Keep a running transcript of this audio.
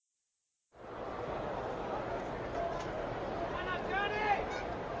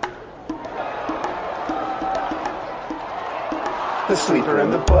The sleeper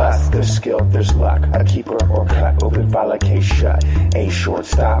and the bust. There's skill, there's luck. A keeper or cut. Open file, a case shut. A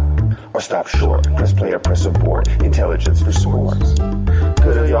shortstop or stop short. Press play or press abort. Intelligence for sports.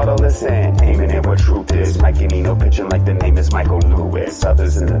 Good of y'all to listen. Aiming at what truth is. Mikey Nino pitching like the name is Michael Lewis.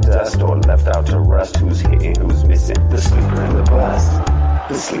 Others in the dust or left out to rust. Who's hitting, who's missing? The sleeper and the bust.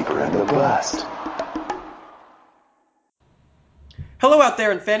 The sleeper and the bust. Hello out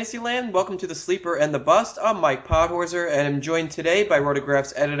there in Fantasyland. Welcome to The Sleeper and the Bust. I'm Mike Podhorzer, and I'm joined today by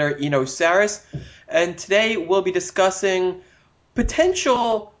Rotograph's editor, Eno Saris. And today we'll be discussing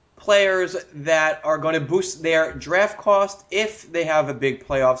potential players that are going to boost their draft cost if they have a big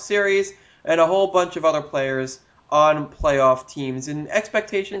playoff series, and a whole bunch of other players on playoff teams and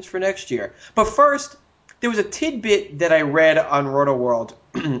expectations for next year. But first, there was a tidbit that I read on RotoWorld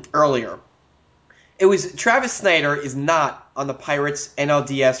earlier. It was Travis Snider is not on the Pirates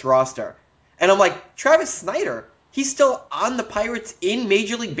NLDS roster. And I'm like, Travis Snider? He's still on the Pirates in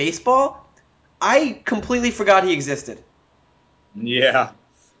Major League Baseball? I completely forgot he existed. Yeah.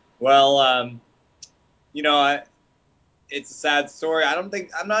 Well, it's a sad story. I'm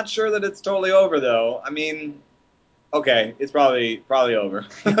not sure that it's totally over, though. I mean, okay, it's probably over.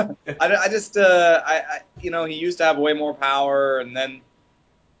 He used to have way more power, and then,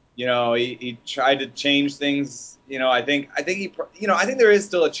 he tried to change things. I think there is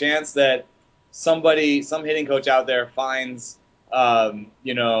still a chance that some hitting coach out there finds the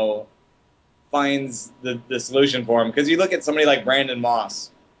solution for him. Because you look at somebody like Brandon Moss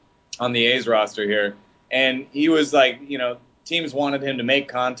on the A's roster here, and he was like, teams wanted him to make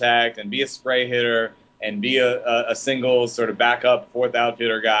contact and be a spray hitter and be a singles sort of backup fourth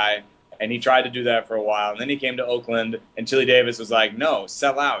outfielder guy. And he tried to do that for a while. And then he came to Oakland, and Chili Davis was like, no,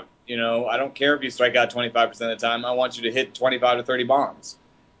 sell out. I don't care if you strike out 25% of the time. I want you to hit 25 to 30 bombs.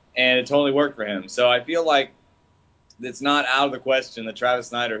 And it totally worked for him. So I feel like it's not out of the question that Travis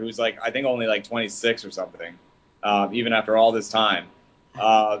Snider, who's I think only 26 or something, even after all this time,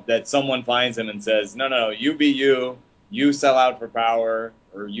 that someone finds him and says, no, you be you sell out for power,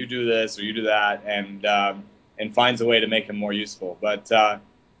 or you do this or you do that, and finds a way to make him more useful. But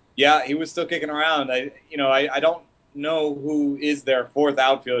yeah, he was still kicking around. I don't know who is their fourth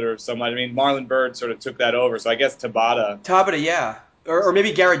outfielder so much. I mean, Marlon Byrd sort of took that over, so I guess Tabata, yeah. Or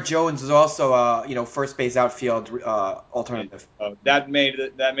maybe Garrett Jones is also first base outfield alternative. That made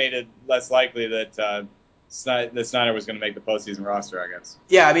it less likely that Snider was going to make the postseason roster, I guess.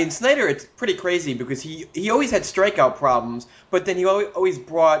 Yeah, I mean, Snider, it's pretty crazy because he always had strikeout problems, but then he always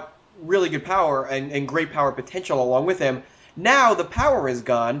brought really good power and great power potential along with him. Now the power is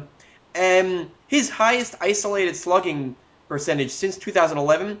gone, and his highest isolated slugging percentage since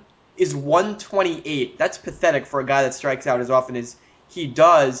 2011 is 128. That's pathetic for a guy that strikes out as often as he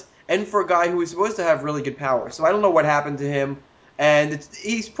does, and for a guy who is supposed to have really good power. So I don't know what happened to him, and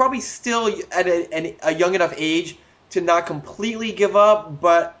he's probably still at a young enough age to not completely give up,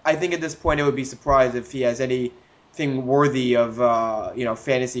 but I think at this point I would be surprised if he has anything worthy of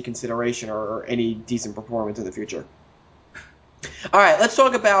fantasy consideration or any decent performance in the future. All right, let's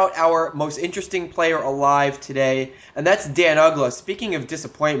talk about our most interesting player alive today, and that's Dan Uggla. Speaking of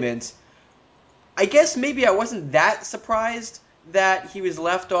disappointments, I guess maybe I wasn't that surprised that he was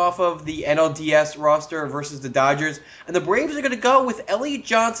left off of the NLDS roster versus the Dodgers, and the Braves are going to go with Elliot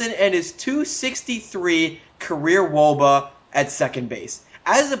Johnson and his .263 career WOBA at second base.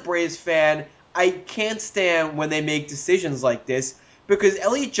 As a Braves fan, I can't stand when they make decisions like this because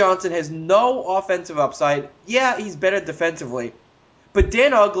Elliot Johnson has no offensive upside. Yeah, he's better defensively, but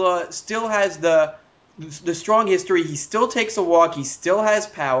Dan Uggla still has the strong history. He still takes a walk. He still has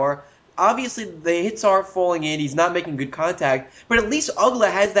power. Obviously, the hits aren't falling in. He's not making good contact. But at least Uggla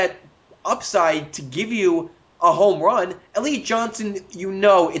has that upside to give you a home run. Elliot Johnson,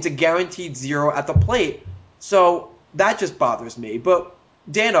 it's a guaranteed zero at the plate. So that just bothers me. But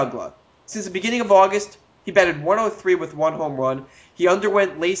Dan Uggla, since the beginning of August, he batted 103 with one home run. He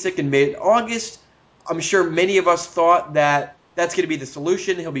underwent LASIK in mid-August. I'm sure many of us thought that that's going to be the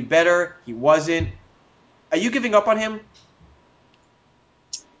solution. He'll be better. He wasn't. Are you giving up on him?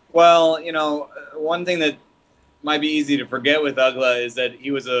 Well, one thing that might be easy to forget with Uggla is that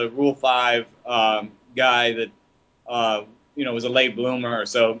he was a Rule 5 guy that, was a late bloomer.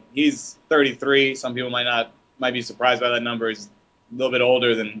 So he's 33. Some people might be surprised by that number. He's a little bit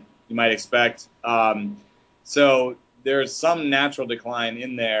older than you might expect. So there's some natural decline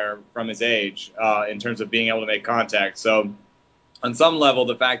in there from his age in terms of being able to make contact. So on some level,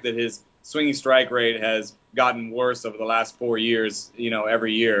 the fact that his swinging strike rate has gotten worse over the last 4 years,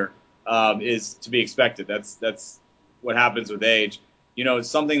 every year, is to be expected. That's what happens with age.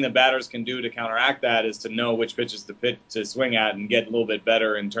 something that batters can do to counteract that is to know which pitches to swing at and get a little bit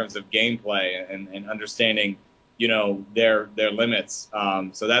better in terms of gameplay and understanding, their limits.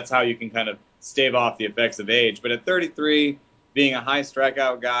 So that's how you can kind of stave off the effects of age. But at 33, being a high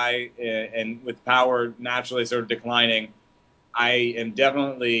strikeout guy and with power naturally sort of declining, I am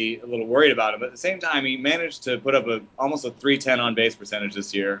definitely a little worried about him. But at the same time, he managed to put up almost a 310 on base percentage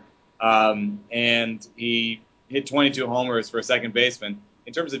this year, and he hit 22 homers for a second baseman.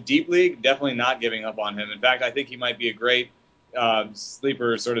 In terms of deep league, definitely not giving up on him. In fact, I think he might be a great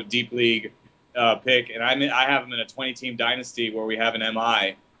sleeper sort of deep league pick. And I have him in a 20-team dynasty where we have an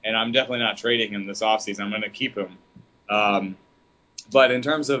MI, and I'm definitely not trading him this offseason. I'm going to keep him. But in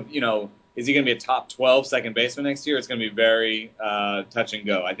terms of, is he going to be a top 12 second baseman next year? It's going to be very touch and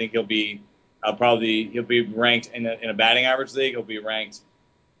go. I think he'll be ranked in a batting average league. He'll be ranked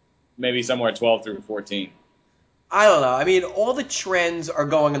maybe somewhere 12 through 14. I don't know. I mean, all the trends are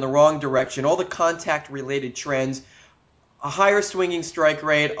going in the wrong direction. All the contact-related trends, a higher swinging strike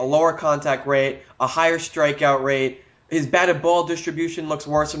rate, a lower contact rate, a higher strikeout rate. His batted ball distribution looks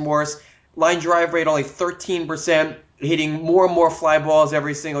worse and worse. Line drive rate only 13%, hitting more and more fly balls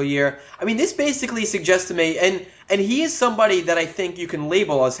every single year. I mean, this basically suggests to me, and he is somebody that I think you can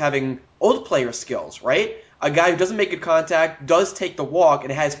label as having old player skills, right? A guy who doesn't make good contact, does take the walk,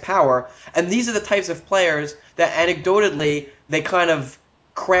 and has power. And these are the types of players that anecdotally they kind of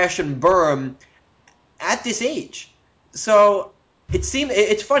crash and burn at this age. So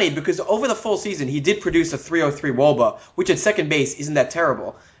it's funny because over the full season he did produce a 303 WOBA, which at second base isn't that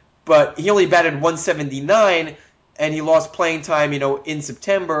terrible. But he only batted 179, and he lost playing time, in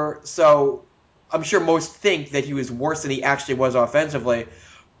September. So I'm sure most think that he was worse than he actually was offensively.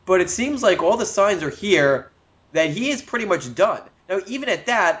 But it seems like all the signs are here that he is pretty much done. Now, even at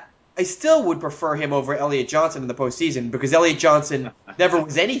that, I still would prefer him over Elliott Johnson in the postseason because Elliott Johnson never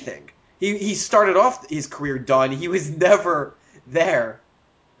was anything. He started off his career done. He was never there.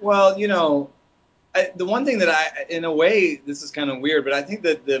 Well, the one thing that in a way, this is kind of weird, but I think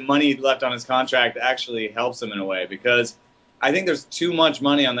that the money left on his contract actually helps him in a way because I think there's too much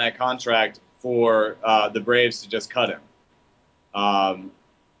money on that contract for the Braves to just cut him.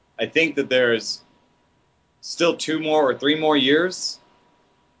 I think that there's still 2 more or 3 more years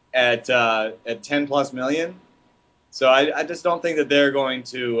at 10 plus million. So I just don't think that they're going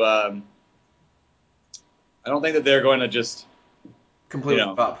to. I don't think that they're going to just completely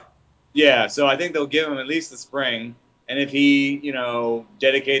up. Yeah, so I think they'll give him at least the spring, and if he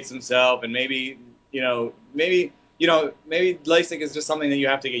dedicates himself, and maybe LASIK is just something that you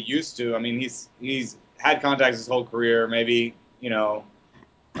have to get used to. I mean, he's had contacts his whole career. Maybe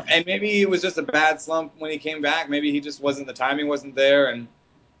and maybe it was just a bad slump when he came back. Maybe the timing wasn't there. And,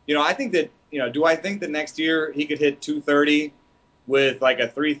 I think that, do I think that next year he could hit 230 with like a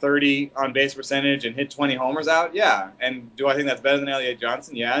 330 on base percentage and hit 20 homers out? Yeah. And do I think that's better than Elliott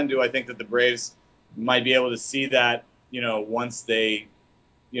Johnson? Yeah. And do I think that the Braves might be able to see that, once they,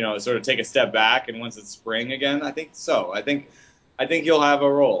 sort of take a step back and once it's spring again? I think so. I think he'll have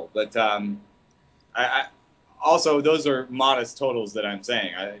a role. But also, those are modest totals that I'm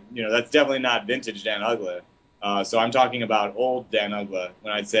saying. That's definitely not vintage Dan Uggla. So I'm talking about old Dan Uggla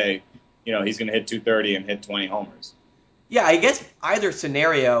when I'd say, he's going to hit 230 and hit 20 homers. Yeah, I guess either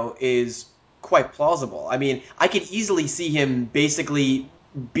scenario is quite plausible. I mean, I could easily see him basically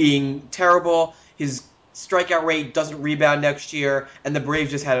being terrible. His strikeout rate doesn't rebound next year, and the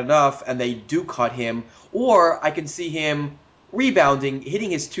Braves just had enough, and they do cut him. Or I can see him rebounding,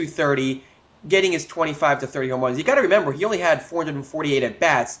 hitting his 230, getting his 25 to 30 home runs. You got to remember, he only had 448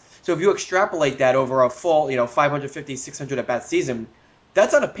 at-bats. So if you extrapolate that over a full, 550, 600 at-bat season,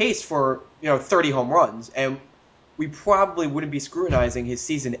 that's on a pace for, 30 home runs. And we probably wouldn't be scrutinizing his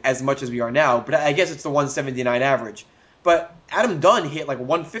season as much as we are now. But I guess it's the 179 average. But Adam Dunn hit like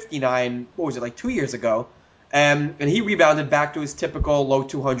 159, 2 years ago. And he rebounded back to his typical low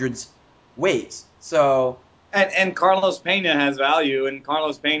 200s weights. So... And Carlos Pena has value, and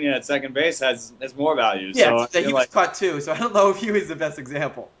Carlos Pena at second base has more value. Yeah, so he was cut too, so I don't know if he was the best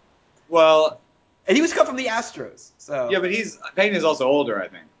example. Well... And he was cut from the Astros, so... Yeah, but Pena's also older, I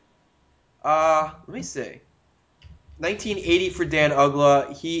think. Let me see. 1980 for Dan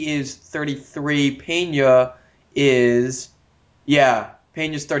Uggla. He is 33. Pena is... Yeah,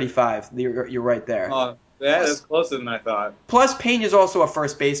 Pena's 35. You're right there. That's closer than I thought. Plus, Pena's also a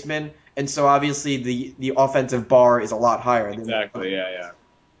first baseman, and so obviously the offensive bar is a lot higher. Exactly, yeah.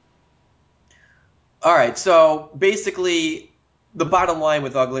 All right, so basically the bottom line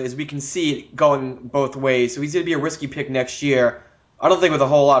with Uggla is we can see it going both ways. So he's going to be a risky pick next year. I don't think with a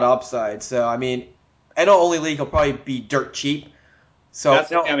whole lot of upside. So, I mean, NL only league he'll probably be dirt cheap. So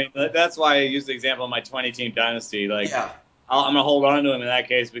that's why I use the example of my 20-team dynasty. Like, yeah. I'm gonna hold on to him in that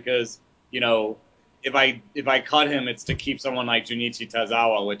case because if I cut him, it's to keep someone like Junichi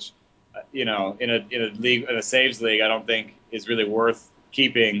Tazawa, which in a saves league, I don't think is really worth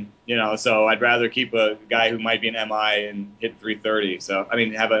keeping. So I'd rather keep a guy who might be an MI and hit 330. So I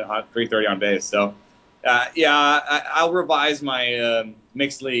mean, have a 330 on base. So I'll revise my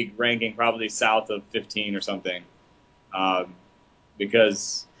mixed league ranking probably south of 15 or something.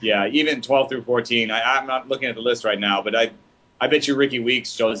 Because even 12 through 14, I'm not looking at the list right now, but I bet you Ricky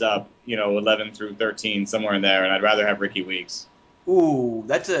Weeks shows up, 11 through 13, somewhere in there, and I'd rather have Ricky Weeks. Ooh,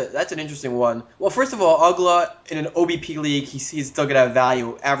 that's an interesting one. Well, first of all, Ugla in an OBP league, he's still gonna have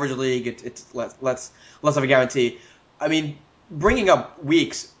value. Average league, it's less of a guarantee. I mean, bringing up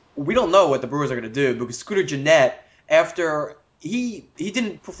Weeks, we don't know what the Brewers are gonna do because Scooter Gennett, after he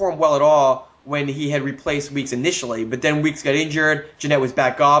didn't perform well at all when he had replaced Weeks initially, but then Weeks got injured, Gennett was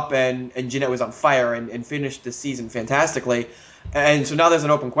back up, and Gennett was on fire and finished the season fantastically. And so now there's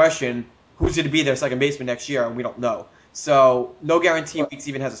an open question: who's going to be their second baseman next year? And we don't know. So no guarantee Weeks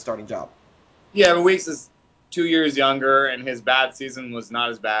even has a starting job. Yeah, but Weeks is 2 years younger, and his bad season was not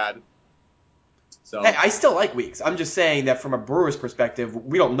as bad. So Hey, I still like Weeks. I'm just saying that from a Brewers perspective,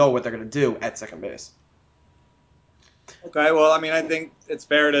 we don't know what they're going to do at second base. Okay, well, I mean, I think it's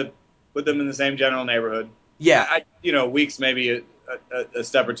fair to put them in the same general neighborhood. Yeah. Weeks maybe a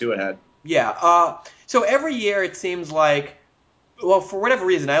step or two ahead. Yeah. So every year it seems like, well, for whatever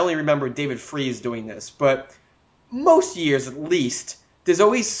reason, I only remember David Freese doing this, but most years at least, there's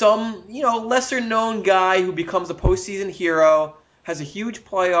always some, lesser known guy who becomes a postseason hero, has a huge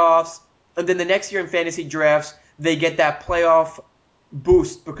playoffs, and then the next year in fantasy drafts, they get that playoff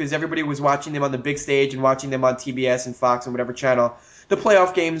boost because everybody was watching them on the big stage and watching them on TBS and Fox and whatever channel the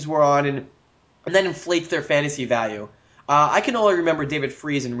playoff games were on, and that inflates their fantasy value. I can only remember David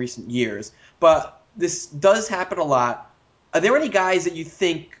Freese in recent years, but this does happen a lot. Are there any guys that you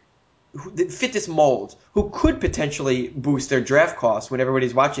think that fit this mold who could potentially boost their draft costs when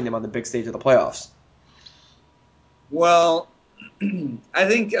everybody's watching them on the big stage of the playoffs? Well, I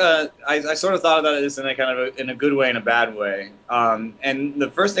think I sort of thought about this in a good way and a bad way. And the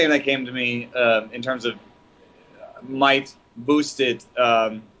first thing that came to me in terms of might boost it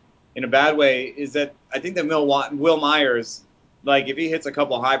in a bad way is that I think that Will Myers, like if he hits a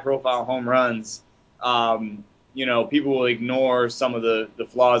couple high-profile home runs, people will ignore some of the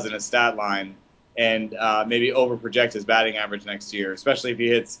flaws in his stat line and maybe overproject his batting average next year, especially if he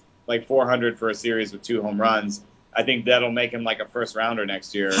hits like 400 for a series with 2 home runs. I think that'll make him like a first rounder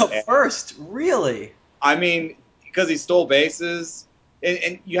next year. First, really? I mean, because he stole bases,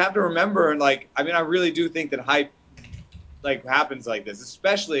 and you have to remember, I really do think that hype happens like this,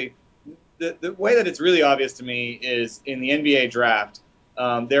 especially the way that it's really obvious to me is in the NBA draft.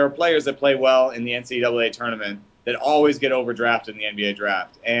 There are players that play well in the NCAA tournament that always get overdrafted in the NBA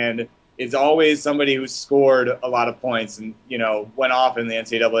draft, and it's always somebody who scored a lot of points and went off in the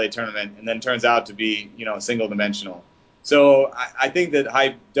NCAA tournament and then turns out to be single dimensional. So I think that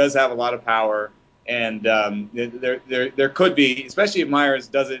hype does have a lot of power, and there could be, especially if Myers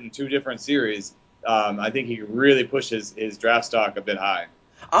does it in 2 different series. I think he could really push his draft stock a bit high.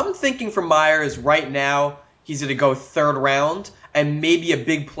 I'm thinking for Myers right now, he's going to go third round, and maybe a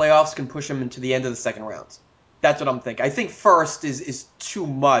big playoffs can push him into the end of the second round. That's what I'm thinking. I think first is too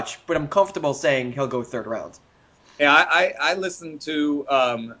much, but I'm comfortable saying he'll go third round. Yeah, I listened to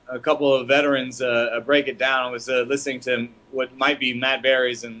a couple of veterans break it down. I was listening to what might be Matt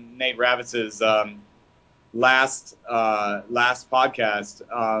Berry's and Nate Ravitz's last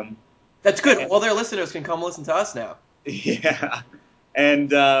podcast. That's good. All their listeners can come listen to us now. Yeah.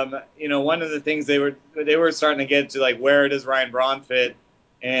 And one of the things they were starting to get to, like, where does Ryan Braun fit,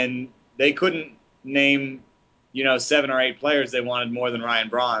 and they couldn't name 7 or 8 players they wanted more than Ryan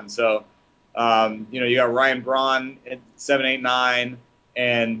Braun. So you got Ryan Braun at 7, 8, 9,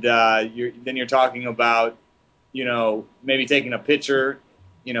 and you're talking about maybe taking a pitcher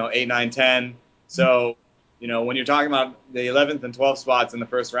 8, 9, 10. So when you're talking about the 11th and 12th spots in the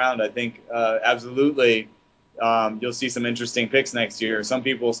first round, I think absolutely. You'll see some interesting picks next year. Some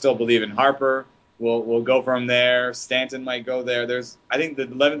people still believe in Harper. We'll go from there. Stanton might go there. I think the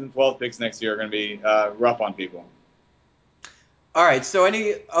 11th and 12th picks next year are going to be rough on people. All right. So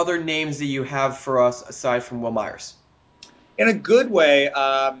any other names that you have for us aside from Will Myers? In a good way,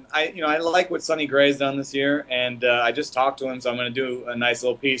 I like what Sonny Gray's done this year, and I just talked to him, so I'm going to do a nice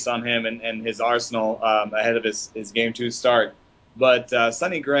little piece on him and his arsenal ahead of his Game 2 start. But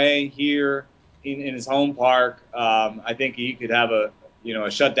Sonny Gray here in his home park, I think he could have a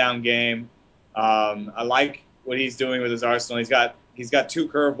shutdown game. I like what he's doing with his arsenal. He's got He's got two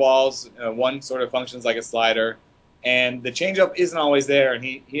curveballs. One sort of functions like a slider, and the changeup isn't always there. And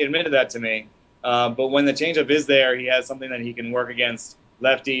he admitted that to me. But when the changeup is there, he has something that he can work against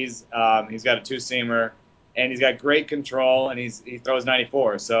lefties. He's got a two-seamer, and he's got great control, and he throws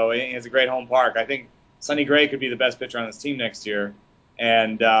 94. So he has a great home park. I think Sonny Gray could be the best pitcher on this team next year,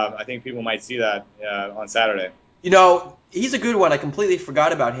 and I think people might see that on Saturday. He's a good one. I completely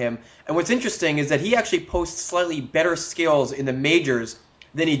forgot about him. And what's interesting is that he actually posts slightly better skills in the majors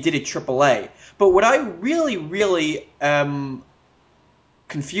than he did at AAA. But what I really, really am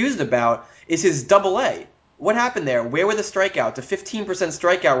confused about is his AA. What happened there? Where were the strikeouts? A 15%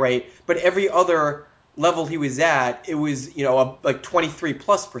 strikeout rate, but every other level he was at, it was like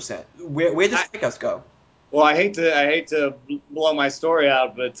 23+%. Where did the strikeouts go? Well, I hate to blow my story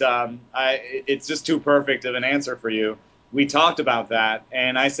out, but it's just too perfect of an answer for you. We talked about that,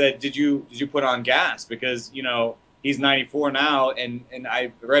 and I said, did you put on gas? Because he's 94 now, and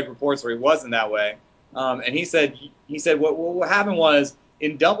I read reports where he wasn't that way. And he said what happened was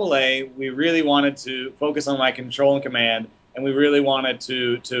in AA we really wanted to focus on my control and command, and we really wanted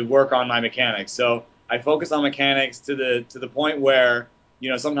to work on my mechanics. So I focused on mechanics to the point where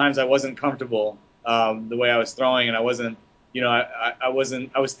sometimes I wasn't comfortable the way I was throwing, and I wasn't I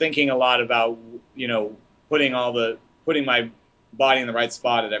was thinking a lot about putting my body in the right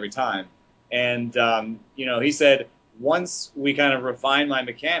spot at every time. And he said once we kind of refined my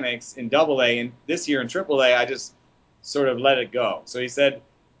mechanics in AA, and this year in AAA, I just sort of let it go. So he said,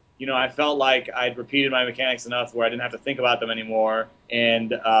 I felt like I'd repeated my mechanics enough where I didn't have to think about them anymore,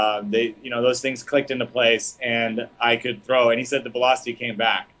 and those things clicked into place, and I could throw. And he said the velocity came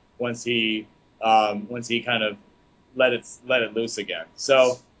back once he kind of let it loose again.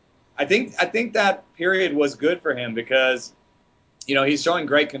 So I think that period was good for him because he's showing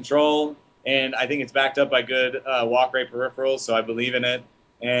great control, and I think it's backed up by good walk rate peripherals, so I believe in it.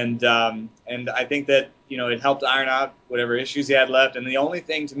 And I think that it helped iron out whatever issues he had left. And the only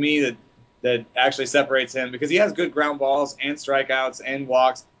thing to me that actually separates him, because he has good ground balls and strikeouts and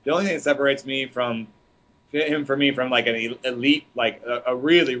walks, the only thing that separates him from like an elite, like a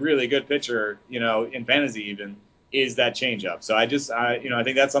really, really good pitcher, in fantasy even, is that changeup. So I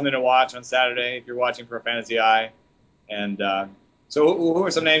think that's something to watch on Saturday if you're watching for a fantasy eye. And so who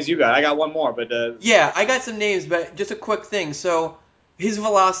are some names you got? I got one more, but yeah, I got some names, but just a quick thing. So his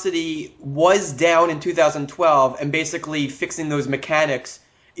velocity was down in 2012, and basically fixing those mechanics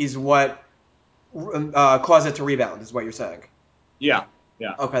is what caused it to rebound, is what you're saying. Yeah.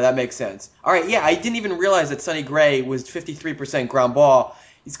 Yeah. Okay, that makes sense. All right, yeah, I didn't even realize that Sonny Gray was 53% ground ball.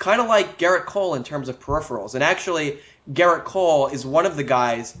 He's kind of like Garrett Cole in terms of peripherals. And actually, Garrett Cole is one of the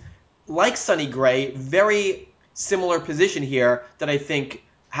guys, like Sonny Gray, very similar position here, that I think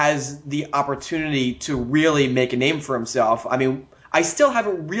has the opportunity to really make a name for himself. I mean, I still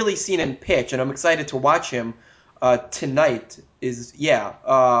haven't really seen him pitch, and I'm excited to watch him tonight.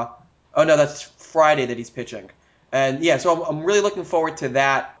 Oh no, that's Friday that he's pitching. And yeah, so I'm really looking forward to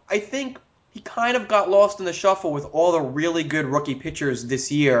that. I think he kind of got lost in the shuffle with all the really good rookie pitchers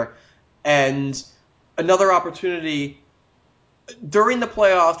this year. And another opportunity during the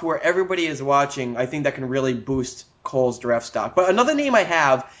playoffs where everybody is watching, I think that can really boost Cole's draft stock. But another name I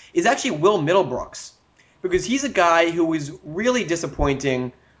have is actually Will Middlebrooks, because he's a guy who was really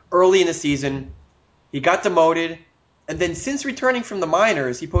disappointing early in the season. He got demoted. And then since returning from the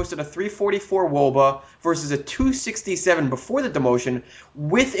minors, he posted a 344 WOBA versus a 267 before the demotion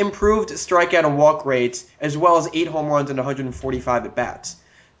with improved strikeout and walk rates, as well as 8 home runs and 145 at-bats.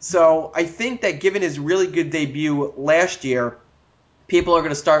 So I think that given his really good debut last year, people are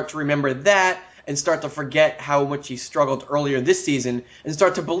going to start to remember that and start to forget how much he struggled earlier this season and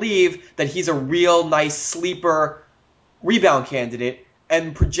start to believe that he's a real nice sleeper rebound candidate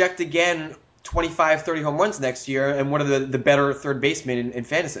and project again 25, 30 home runs next year and one of the better third basemen in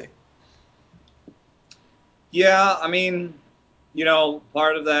fantasy. Yeah, I mean,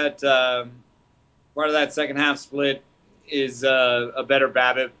 part of that second half split is a better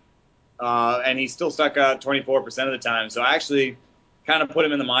BABIP, and he still stuck out 24% of the time. So I actually kind of put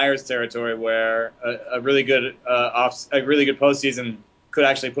him in the Myers territory, where a really good postseason could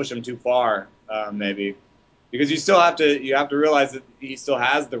actually push him too far, maybe. Because you have to realize that he still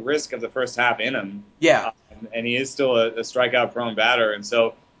has the risk of the first half in him. Yeah. And he is still a strikeout prone batter. And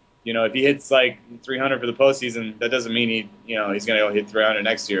so, if he hits like 300 for the postseason, that doesn't mean he's going to go hit 300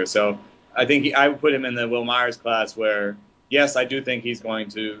 next year. So I think I would put him in the Will Myers class where, yes, I do think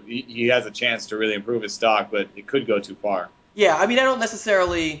he has a chance to really improve his stock, but it could go too far. Yeah, I mean, I don't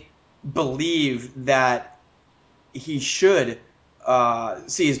necessarily believe that he should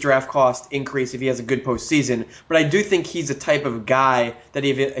see his draft cost increase if he has a good postseason. But I do think he's the type of guy that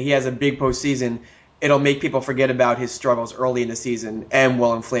if he has a big postseason, it'll make people forget about his struggles early in the season and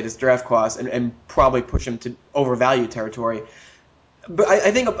will inflate his draft cost and probably push him to overvalue territory. But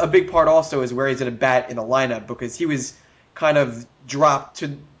I think a big part also is where he's going to bat in the lineup because he was kind of dropped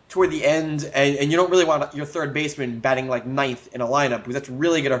toward the end, and you don't really want your third baseman batting like ninth in a lineup because that's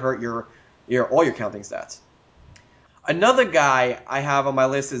really going to hurt all your counting stats. Another guy I have on my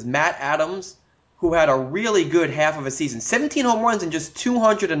list is Matt Adams, who had a really good half of a season. 17 home runs and just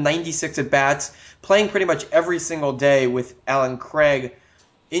 296 at-bats, playing pretty much every single day with Alan Craig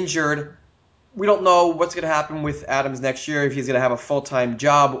injured. We don't know what's going to happen with Adams next year, if he's going to have a full-time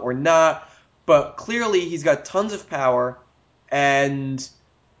job or not, but clearly he's got tons of power, and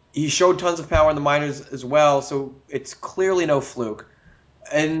he showed tons of power in the minors as well, so it's clearly no fluke.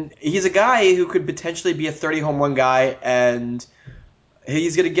 And he's a guy who could potentially be a 30 home run guy, and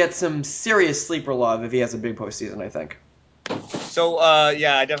he's going to get some serious sleeper love if he has a big postseason, I think. So,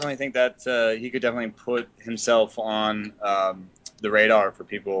 yeah, I definitely think that he could definitely put himself on the radar for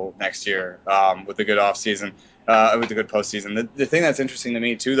people next year with a good offseason, with a good postseason. The thing that's interesting to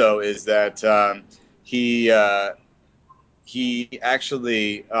me, too, though, is that he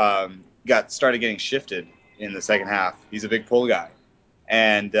actually started getting shifted in the second half. He's a big pull guy.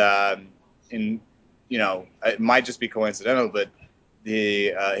 And it might just be coincidental, but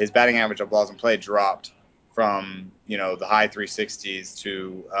his batting average on balls in play dropped from the high 360s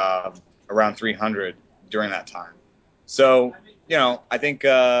to around 300 during that time. So I think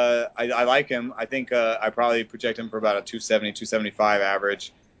I like him. I think I probably project him for about a 270, 275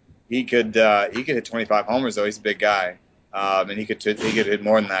 average. He could hit 25 homers though. He's a big guy, and he could hit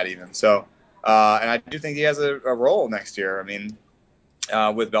more than that even. So and I do think he has a role next year. I mean.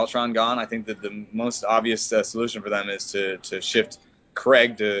 With Beltran gone, I think that the most obvious solution for them is to shift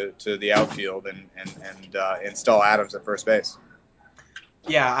Craig to the outfield and install Adams at first base.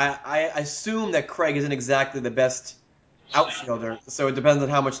 Yeah, I assume that Craig isn't exactly the best outfielder, so it depends on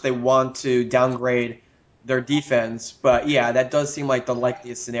how much they want to downgrade their defense. But yeah, that does seem like the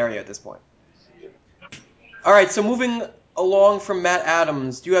likeliest scenario at this point. All right, so moving along from Matt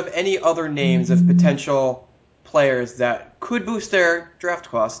Adams, do you have any other names of potential players that could boost their draft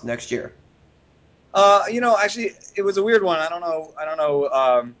costs next year? Actually, it was a weird one. I don't know.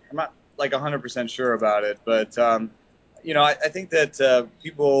 I'm not like 100% sure about it, but I think that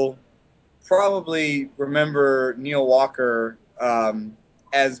people probably remember Neil Walker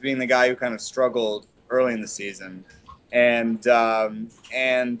as being the guy who kind of struggled early in the season, and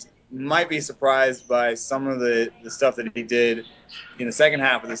might be surprised by some of the stuff that he did in the second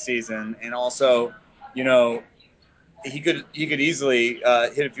half of the season, and also, he could easily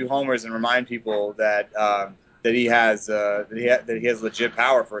hit a few homers and remind people that he has legit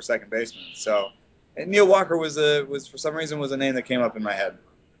power for a second baseman. So, and Neil Walker was for some reason was a name that came up in my head.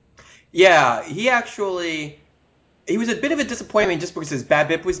 Yeah, he was a bit of a disappointment just because his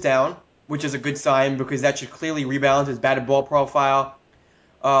BABIP was down, which is a good sign because that should clearly rebound his batted ball profile.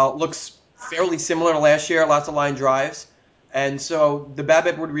 Looks fairly similar to last year, lots of line drives, and so the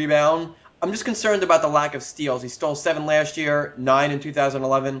BABIP would rebound. I'm just concerned about the lack of steals. He stole 7 last year, 9 in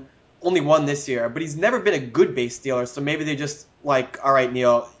 2011, only 1 this year, but he's never been a good base stealer, so maybe they just like, all right,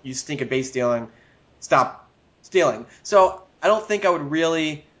 Neil, you stink at base stealing, stop stealing. So I don't think I would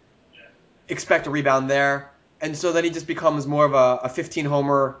really expect a rebound there. And so then he just becomes more of a 15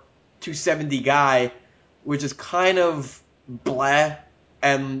 homer, 270 guy, which is kind of blah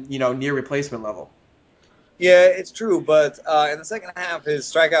and near replacement level. Yeah, it's true, but in the second half, his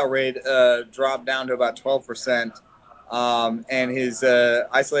strikeout rate dropped down to about 12%, and his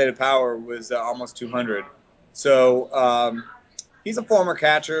isolated power was almost 200. So he's a former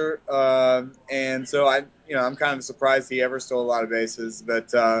catcher, and so I'm kind of surprised he ever stole a lot of bases,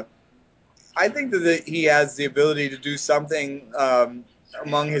 but I think that he has the ability to do something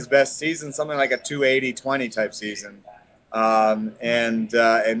among his best seasons, something like a 280-20 type season, and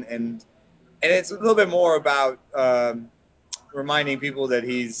it's a little bit more about reminding people that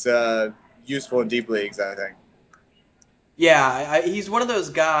he's useful in deep leagues, I think. Yeah, he's one of those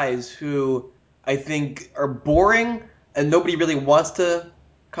guys who I think are boring and nobody really wants to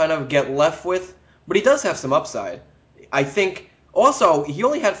kind of get left with, but he does have some upside. I think also he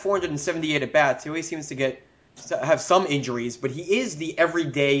only had 478 at bats. He always seems to have some injuries, but he is the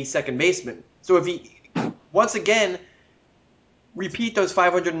everyday second baseman. So if he once again repeat those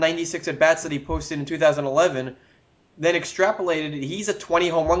 596 at bats that he posted in 2011, then extrapolated, he's a 20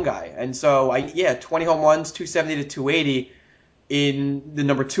 home run guy. And so, 20 home runs, 270 to 280 in the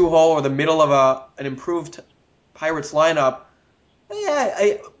number 2 hole or the middle of an improved Pirates lineup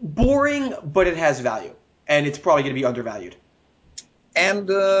Yeah, boring, but it has value, and it's probably going to be undervalued. And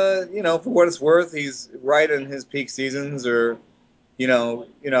for what it's worth, he's right in his peak seasons, or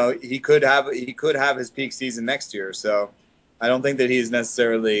he could have his peak season next year. So I don't think that he's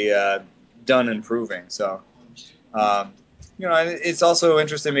necessarily done improving. So um, it's also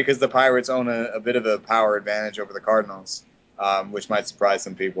interesting because the Pirates own a bit of a power advantage over the Cardinals, which might surprise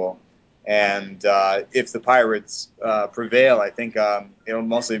some people. And if the Pirates prevail, I think it'll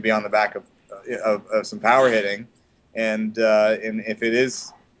mostly be on the back of some power hitting. And if it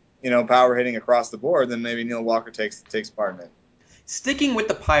is, power hitting across the board, then maybe Neil Walker takes part in it. Sticking with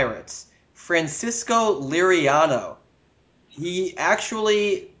the Pirates, Francisco Liriano. He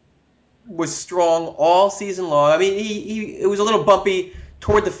actually was strong all season long. I mean, it was a little bumpy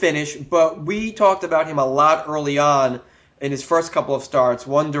toward the finish, but we talked about him a lot early on in his first couple of starts,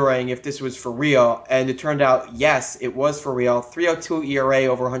 wondering if this was for real. And it turned out, yes, it was for real. 3.02 ERA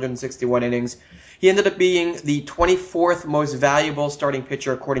over 161 innings. He ended up being the 24th most valuable starting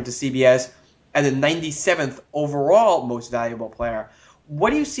pitcher according to CBS and the 97th overall most valuable player.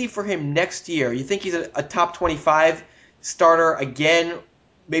 What do you see for him next year? You think he's a top 25 starter again,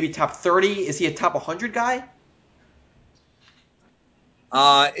 maybe top 30? Is he a top 100 guy?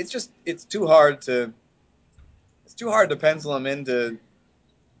 It's too hard to pencil him into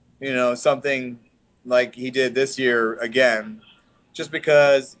something like he did this year again, just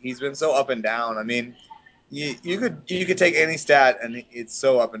because he's been so up and down. I mean, you could take any stat and it's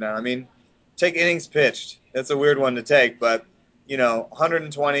so up and down. I mean, take innings pitched. That's a weird one to take, but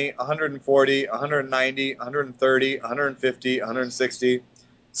 120, 140, 190, 130, 150, 160.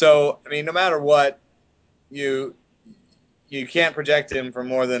 So I mean, no matter what, you you can't project him for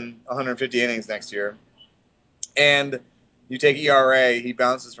more than 150 innings next year. And you take ERA, he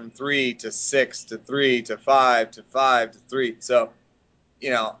bounces from 3 to 6 to 3 to 5 to 5 to 3. So, you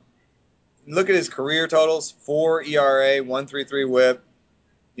know, look at his career totals: 4 ERA, 1.33 WHIP.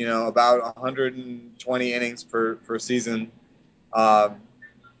 About 120 innings per season. Um,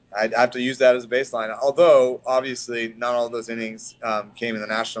 I'd have to use that as a baseline. Although, obviously, not all of those innings came in the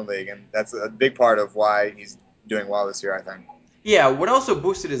National League, and that's a big part of why he's doing well this year, I think. Yeah, what also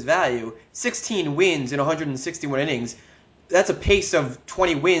boosted his value, 16 wins in 161 innings. That's a pace of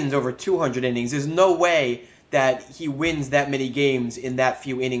 20 wins over 200 innings. There's no way that he wins that many games in that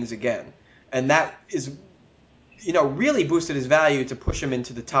few innings again. And that is, really boosted his value to push him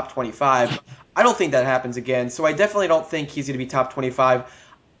into the top 25. I don't think that happens again, so I definitely don't think he's going to be top 25.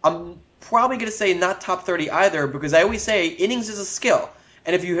 I'm probably going to say not top 30 either, because I always say innings is a skill.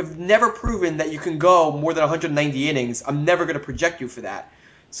 And if you have never proven that you can go more than 190 innings, I'm never going to project you for that.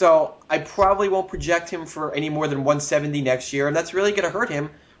 So I probably won't project him for any more than 170 next year, and that's really going to hurt him,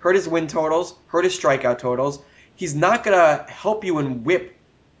 hurt his win totals, hurt his strikeout totals. He's not going to help you in WHIP,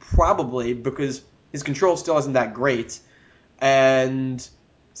 probably, because his control still isn't that great. And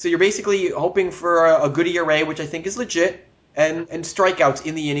so you're basically hoping for a good ERA, which I think is legit, and strikeouts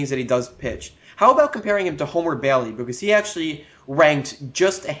in the innings that he does pitch. How about comparing him to Homer Bailey? Because he actually ranked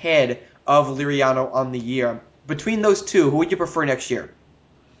just ahead of Liriano on the year. Between those two, who would you prefer next year?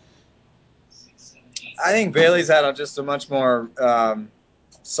 I think Bailey's had just a much more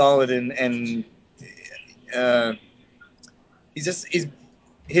solid and uh, he's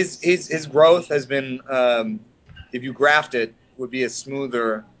his growth has been, if you graft it, would be a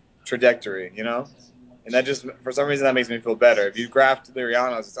smoother trajectory, and that just, for some reason, that makes me feel better. If you graft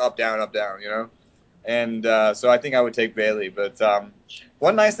Liriano's, it's up down, and so I think I would take Bailey. But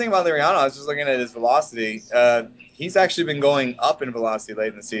one nice thing about Liriano, I was just looking at his velocity. He's actually been going up in velocity late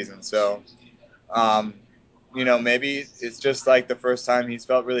in the season, so um, maybe it's just like the first time he's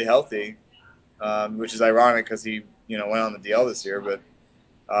felt really healthy, which is ironic because he went on the DL this year, but.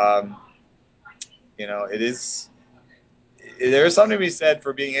 Um, it is. There is something to be said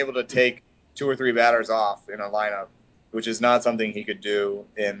for being able to take 2 or 3 batters off in a lineup, which is not something he could do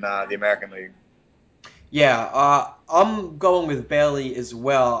in the American League. Yeah, I'm going with Bailey as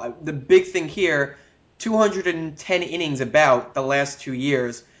well. The big thing here, 210 innings about the last 2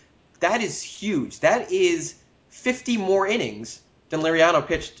 years. That is huge. That is 50 more innings than Liriano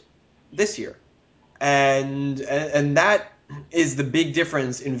pitched this year. And that is the big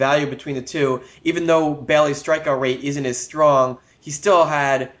difference in value between the two. Even though Bailey's strikeout rate isn't as strong, he still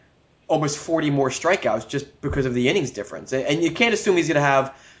had almost 40 more strikeouts just because of the innings difference. And you can't assume he's going to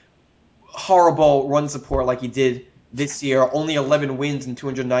have horrible run support like he did this year, only 11 wins in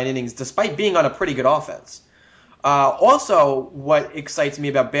 209 innings, despite being on a pretty good offense. Also, what excites me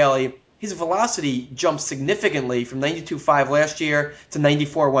about Bailey, his velocity jumped significantly from 92.5 last year to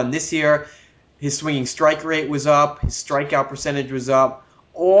 94.1 this year. His swinging strike rate was up. His strikeout percentage was up.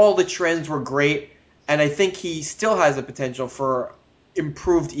 All the trends were great, and I think he still has the potential for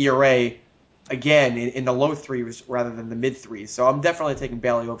improved ERA again in the low threes rather than the mid threes. So I'm definitely taking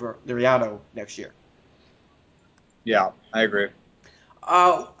Bailey over Liriano next year. Yeah, I agree.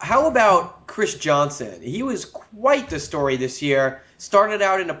 How about Chris Johnson? He was quite the story this year. Started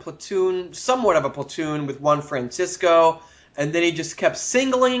out in a platoon, somewhat of a platoon with Juan Francisco, and then he just kept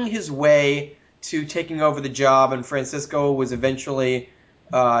singling his way to taking over the job. And Francisco was eventually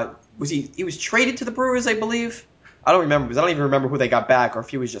he was traded to the Brewers, I believe. I don't remember because I don't even remember who they got back or if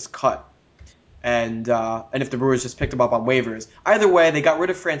he was just cut. And if the Brewers just picked him up on waivers. Either way, they got rid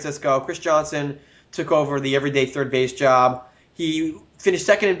of Francisco. Chris Johnson took over the everyday third base job. He finished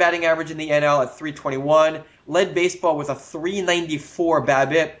second in batting average in the NL at 321, led baseball with a 394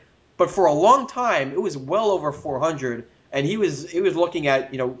 BABIP, but for a long time it was well over 400, and he was looking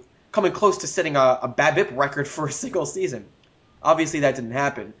at coming close to setting a BABIP record for a single season. Obviously that didn't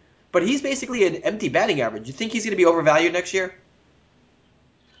happen, but he's basically an empty batting average. You think he's going to be overvalued next year?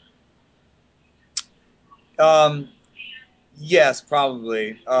 Yes,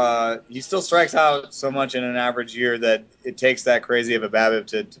 probably. He still strikes out so much in an average year that it takes that crazy of a BABIP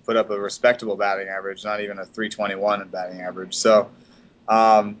to put up a respectable batting average, not even a 321 in batting average. So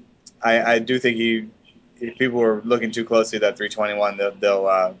I do think if people are looking too closely at that 321,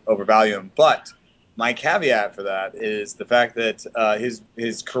 they'll overvalue him. But my caveat for that is the fact that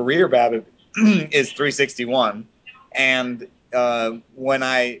his career BABIP is 361, and when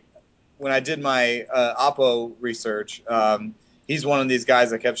I did my Oppo research, he's one of these guys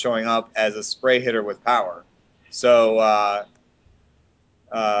that kept showing up as a spray hitter with power. So,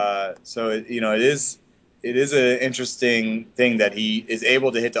 it is an interesting thing that he is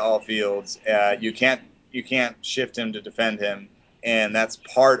able to hit to all fields. You can't shift him to defend him, and that's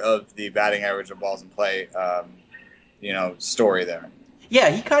part of the batting average of balls in play, story there. Yeah,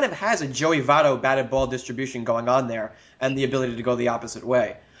 he kind of has a Joey Votto batted ball distribution going on there and the ability to go the opposite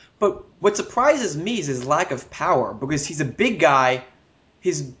way. But what surprises me is his lack of power because he's a big guy.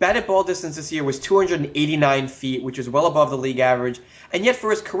 His batted ball distance this year was 289 feet, which is well above the league average. And yet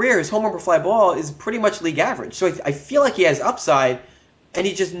for his career, his home run per fly ball is pretty much league average. So I feel like he has upside, and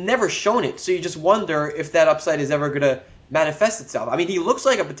he's just never shown it. So you just wonder if that upside is ever going to manifest itself. I mean, he looks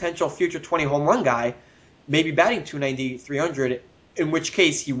like a potential future 20 home run guy, maybe batting 290, 300, in which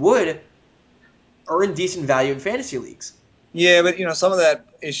case he would earn decent value in fantasy leagues. Yeah, but some of that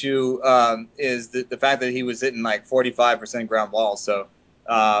issue is the fact that he was hitting like 45% ground balls. So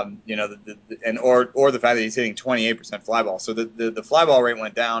or the fact that he's hitting 28% fly ball. So the fly ball rate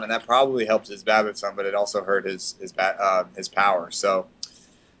went down, and that probably helped his BABIP some, but it also hurt his power. So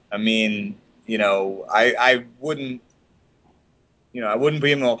I mean, I wouldn't. I wouldn't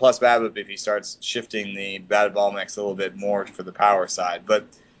be him on a plus BABIP if he starts shifting the batted ball mix a little bit more for the power side. But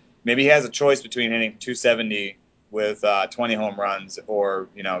maybe he has a choice between hitting 270 with 20 home runs or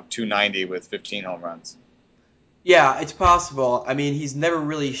 290 with 15 home runs. Yeah, it's possible. I mean, he's never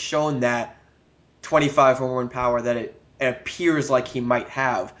really shown that 25 home run power that it appears like he might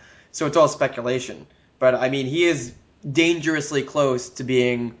have. So it's all speculation. But I mean, he is dangerously close to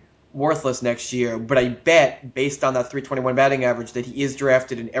being worthless next year. But I bet, based on that 321 batting average, that he is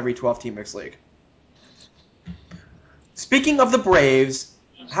drafted in every 12-team mixed league. Speaking of the Braves,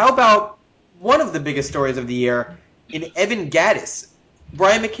 how about one of the biggest stories of the year in Evan Gattis?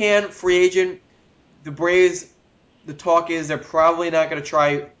 Brian McCann, free agent. The Braves, the talk is they're probably not going to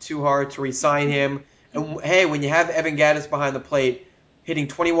try too hard to re-sign him. And hey, when you have Evan Gattis behind the plate, hitting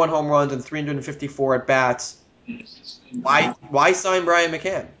 21 home runs and 354 at bats, why sign Brian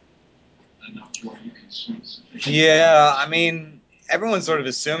McCann? Yeah, I mean, everyone's sort of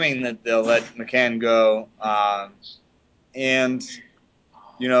assuming that they'll let McCann go, and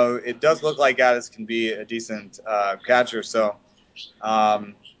it does look like Gattis can be a decent catcher. So,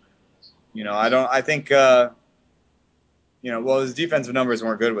 I think, his defensive numbers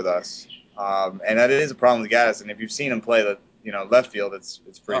weren't good with us, and that is a problem with Gattis. And if you've seen him play left field, it's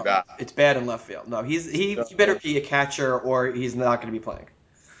pretty bad. It's bad in left field. No, he better be a catcher or he's not going to be playing.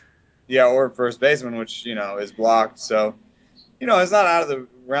 Yeah, or first baseman, which is blocked. So, it's not out of the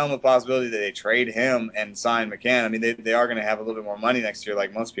realm of possibility that they trade him and sign McCann. I mean, they are going to have a little bit more money next year,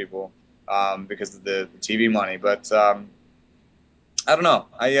 like most people, because of the TV money. But I don't know.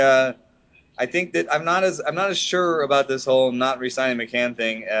 I think that I'm not as sure about this whole not re-signing McCann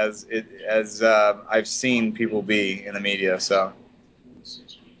thing as I've seen people be in the media. So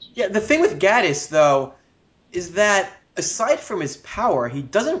Yeah, the thing with Gattis though is that aside from his power, he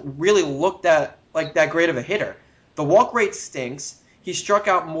doesn't really look that great of a hitter. The walk rate stinks. He struck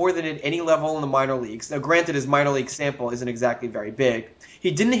out more than at any level in the minor leagues. Now, granted, his minor league sample isn't exactly very big.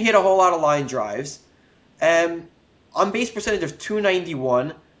 He didn't hit a whole lot of line drives. On base percentage of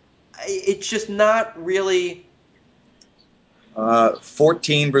 291. It's just not really.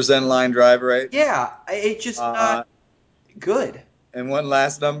 14% line drive rate. Yeah, it's just not good. And one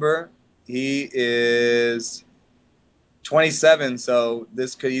last number, he is 27, so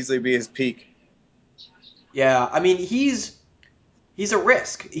this could easily be his peak. Yeah, I mean he's a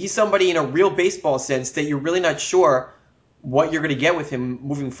risk. He's somebody in a real baseball sense that you're really not sure what you're going to get with him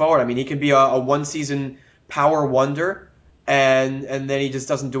moving forward. I mean, he could be a one season power wonder, and then he just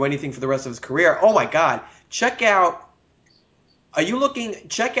doesn't do anything for the rest of his career. Oh my God! Check out. Are you looking?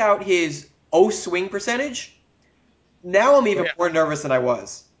 Check out his swing percentage. Now I'm even more nervous than I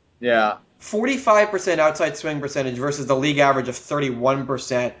was. Yeah. 45% outside swing percentage versus the league average of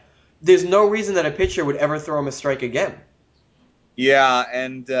 31%. There's no reason that a pitcher would ever throw him a strike again. Yeah,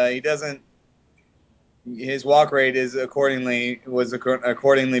 and he doesn't. His walk rate was accordingly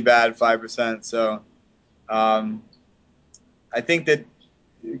bad, 5%. So, I think that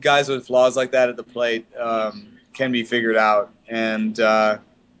guys with flaws like that at the plate can be figured out, and that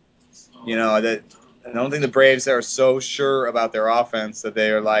I don't think the Braves are so sure about their offense that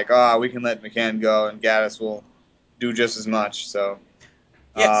they are like, we can let McCann go and Gaddis will do just as much. So,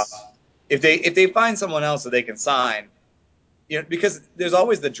 Yes. If they find someone else that they can sign, because there's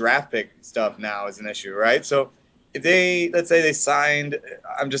always the draft pick stuff now is an issue, right? So if let's say they signed,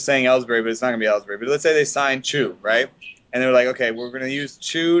 I'm just saying Ellsbury, but it's not going to be Ellsbury, but let's say they signed Chu, right? And they're like, okay, we're going to use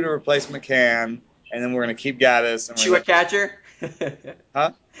Chu to replace McCann, and then we're going to keep Gaddis. And Chu a catcher?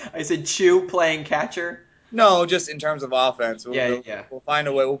 Huh? I said Chu playing catcher? No, just in terms of offense. Yeah. We'll find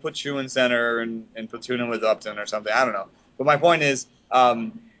a way. We'll put Chu in center and platoon him with Upton or something. I don't know. But my point is,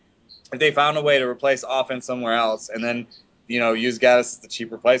 if they found a way to replace offense somewhere else and then, use Gaddis as the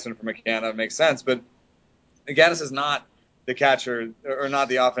cheap replacement for McCann, that makes sense. But Gaddis is not the catcher or not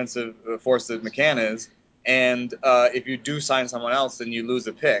the offensive force that McCann is. And if you do sign someone else, then you lose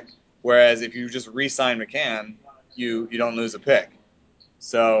a pick. Whereas if you just re-sign McCann, you don't lose a pick.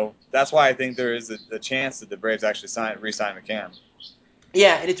 So that's why I think there is a chance that the Braves actually re-sign McCann.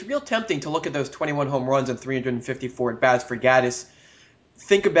 Yeah, and it's real tempting to look at those 21 home runs and 354 at-bats for Gaddis.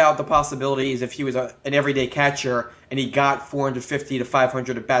 Think about the possibilities if he was an everyday catcher and he got 450 to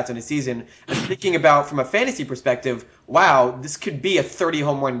 500 at-bats in a season. And thinking about from a fantasy perspective, wow, this could be a 30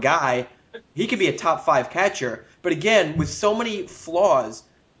 home run guy. He could be a top 5 catcher. But again, with so many flaws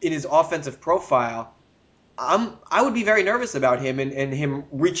in his offensive profile, I would be very nervous about him and him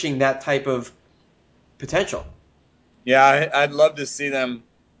reaching that type of potential. Yeah, I'd love to see them.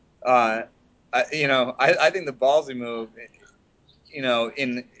 I think the ballsy move,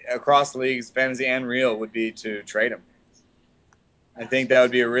 in across leagues, fantasy and real, would be to trade him. I think that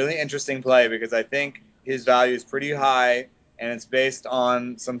would be a really interesting play because I think his value is pretty high and it's based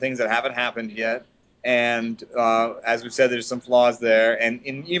on some things that haven't happened yet. And as we've said, there's some flaws there. And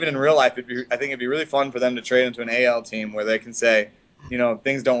even in real life, I think it'd be really fun for them to trade into an AL team where they can say, if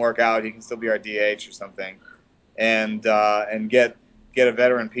things don't work out, he can still be our DH or something, and get a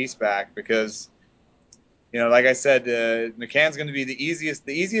veteran piece back because, like I said, McCann's going to be the easiest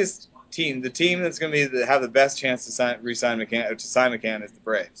team. The team that's going to have the best chance to sign McCann is the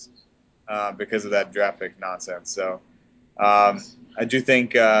Braves because of that draft pick nonsense. So I do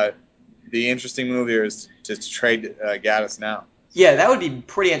think the interesting move here is to trade Gaddis now. Yeah, that would be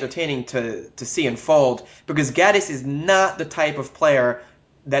pretty entertaining to see unfold because Gaddis is not the type of player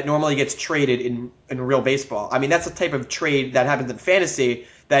that normally gets traded in real baseball. I mean, that's the type of trade that happens in fantasy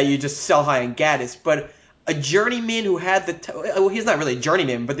that you just sell high on Gaddis. But a journeyman who had he's not really a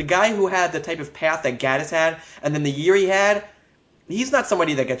journeyman, but the guy who had the type of path that Gaddis had and then the year he had, he's not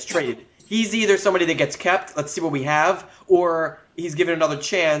somebody that gets traded. He's either somebody that gets kept, let's see what we have, or he's given another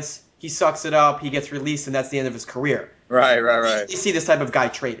chance, he sucks it up, he gets released, and that's the end of his career. Right. You see this type of guy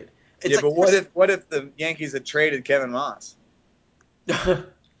traded. But what if the Yankees had traded Kevin Moss?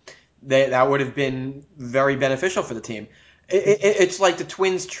 That would have been very beneficial for the team. It's like the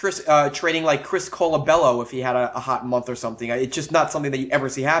Twins trading like Chris Colabello if he had a hot month or something. It's just not something that you ever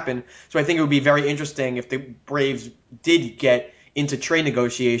see happen. So I think it would be very interesting if the Braves did get into trade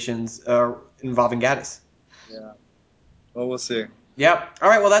negotiations involving Gaddis. Yeah. Well, we'll see. Yep. All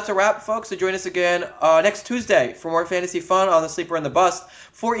right. Well, that's a wrap, folks. So join us again next Tuesday for more fantasy fun on the Sleeper and the Bust.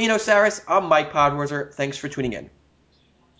 For Eno Saris, I'm Mike Podhorzer. Thanks for tuning in.